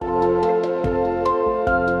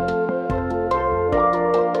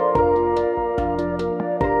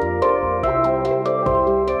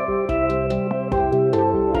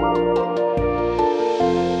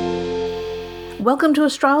Welcome to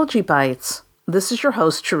Astrology Bites. This is your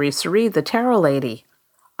host, Teresa Reed, the Tarot Lady.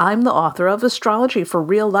 I'm the author of Astrology for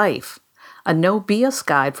Real Life, a no BS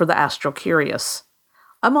guide for the astro-curious.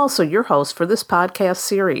 I'm also your host for this podcast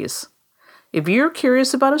series. If you're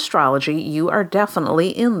curious about astrology, you are definitely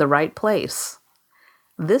in the right place.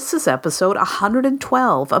 This is episode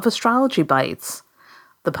 112 of Astrology Bites,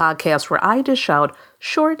 the podcast where I dish out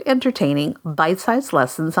short, entertaining, bite-sized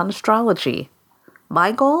lessons on astrology.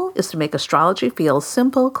 My goal is to make astrology feel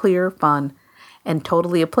simple, clear, fun, and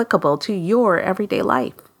totally applicable to your everyday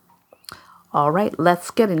life. All right, let's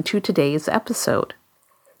get into today's episode.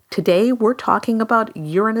 Today, we're talking about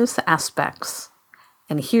Uranus aspects.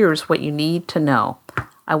 And here's what you need to know.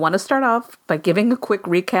 I want to start off by giving a quick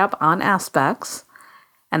recap on aspects.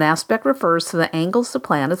 An aspect refers to the angles the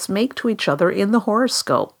planets make to each other in the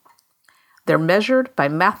horoscope. They're measured by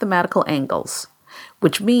mathematical angles,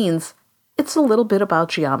 which means it's a little bit about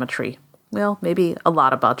geometry. Well, maybe a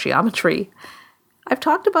lot about geometry. I've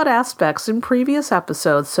talked about aspects in previous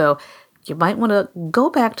episodes, so you might want to go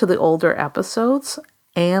back to the older episodes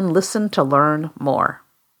and listen to learn more.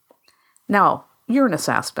 Now, Uranus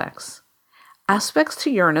aspects. Aspects to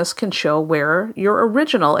Uranus can show where you're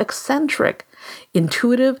original, eccentric,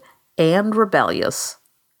 intuitive, and rebellious.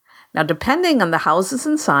 Now, depending on the houses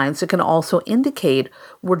and signs, it can also indicate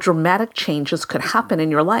where dramatic changes could happen in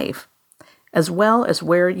your life, as well as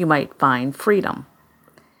where you might find freedom.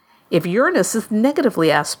 If Uranus is negatively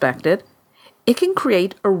aspected, it can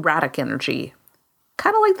create erratic energy,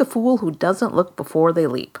 kind of like the fool who doesn't look before they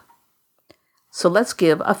leap. So let's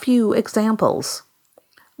give a few examples.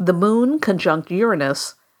 The moon conjunct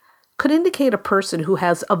Uranus could indicate a person who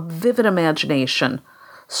has a vivid imagination,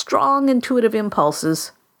 strong intuitive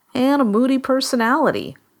impulses, and a moody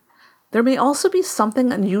personality. There may also be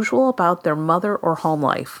something unusual about their mother or home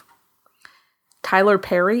life. Tyler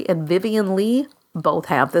Perry and Vivian Lee both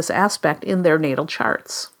have this aspect in their natal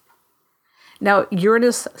charts. Now,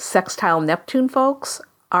 Uranus sextile Neptune folks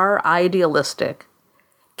are idealistic.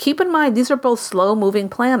 Keep in mind, these are both slow-moving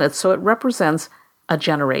planets, so it represents a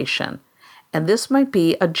generation. And this might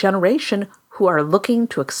be a generation who are looking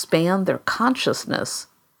to expand their consciousness.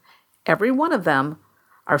 Every one of them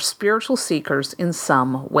are spiritual seekers in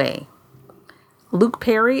some way. Luke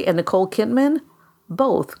Perry and Nicole Kidman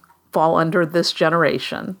both fall under this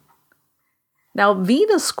generation. Now,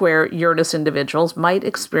 Venus square Uranus individuals might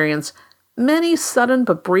experience many sudden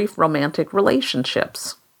but brief romantic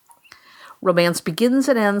relationships. Romance begins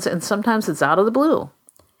and ends, and sometimes it's out of the blue.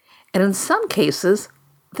 And in some cases,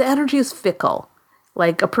 the energy is fickle,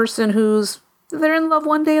 like a person they're in love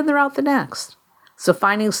one day and they're out the next. So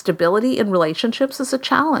finding stability in relationships is a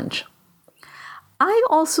challenge. I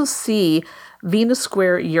also see Venus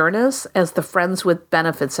square Uranus as the friends with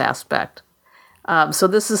benefits aspect. So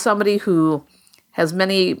this is somebody who has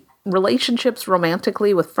many relationships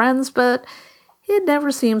romantically with friends, but it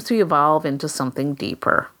never seems to evolve into something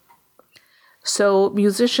deeper. So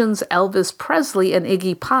musicians Elvis Presley and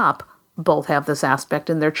Iggy Pop both have this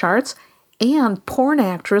aspect in their charts, and porn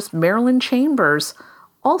actress Marilyn Chambers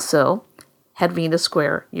also had Venus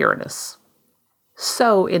square Uranus.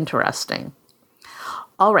 So interesting.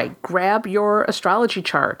 All right, grab your astrology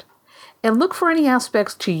chart and look for any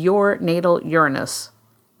aspects to your natal Uranus.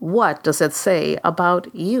 What does it say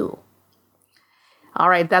about you? All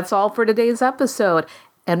right, that's all for today's episode.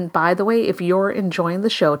 And by the way, if you're enjoying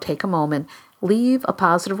the show, take a moment, leave a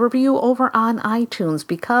positive review over on iTunes,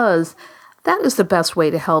 because that is the best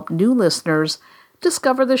way to help new listeners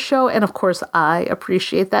discover the show. And of course, I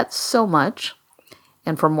appreciate that so much.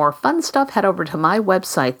 And for more fun stuff, head over to my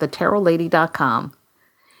website, thetarotlady.com.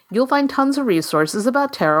 You'll find tons of resources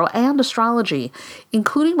about tarot and astrology,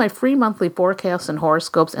 including my free monthly forecasts and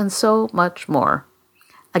horoscopes, and so much more.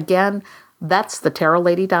 Again, that's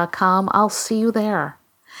thetarotlady.com. I'll see you there.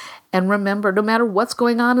 And remember, no matter what's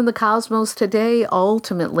going on in the cosmos today,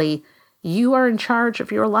 ultimately, you are in charge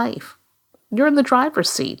of your life. You're in the driver's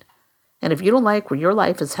seat. And if you don't like where your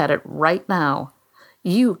life is headed right now,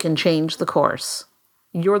 you can change the course.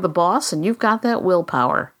 You're the boss, and you've got that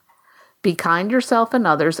willpower. Be kind to yourself and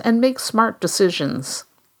others, and make smart decisions.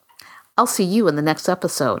 I'll see you in the next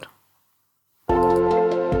episode.